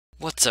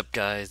What's up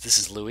guys, this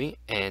is Louie,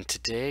 and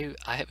today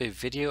I have a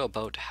video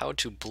about how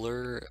to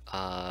blur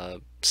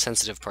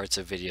sensitive parts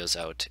of videos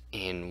out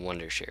in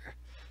Wondershare.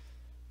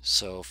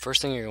 So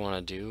first thing you're going to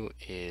want to do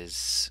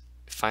is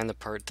find the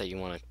part that you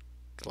want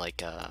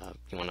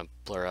to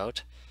blur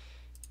out,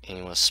 and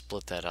you want to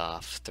split that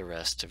off the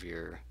rest of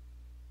your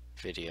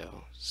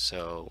video.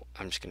 So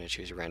I'm just going to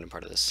choose a random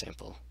part of this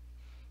sample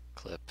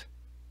clip,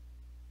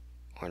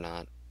 or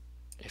not,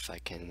 if I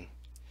can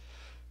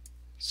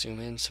zoom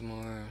in some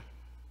more.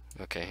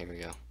 Okay, here we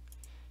go.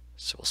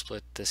 So we'll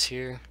split this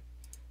here,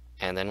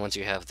 and then once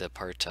you have the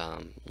part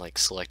like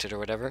selected or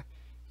whatever,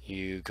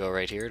 you go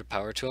right here to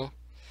Power Tool,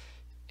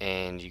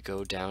 and you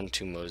go down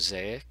to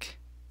Mosaic,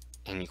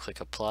 and you click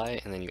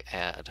Apply, and then you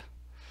add.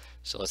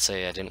 So let's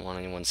say I didn't want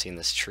anyone seeing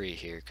this tree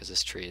here, because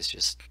this tree is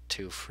just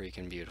too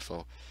freaking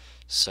beautiful.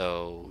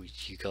 So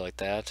you go like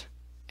that,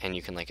 and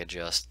you can like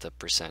adjust the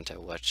percent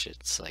at which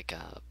it's like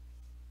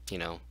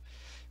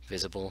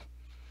visible.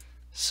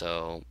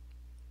 So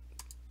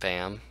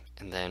bam.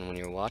 And then when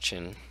you're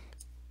watching,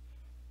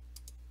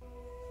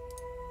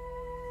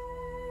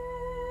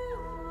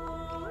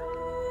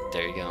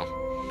 there you go.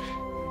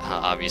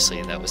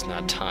 Obviously that was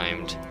not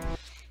timed.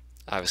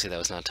 Obviously that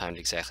was not timed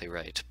exactly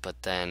right, but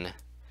then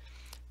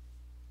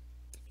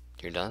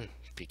you're done,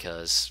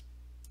 because,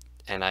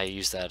 and I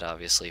use that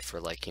obviously for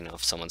like,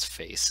 if someone's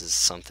face is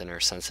something or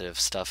sensitive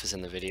stuff is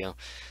in the video,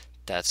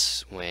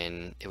 that's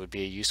when it would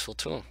be a useful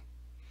tool.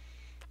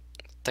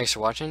 Thanks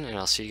for watching, and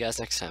I'll see you guys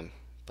next time.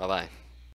 Bye bye.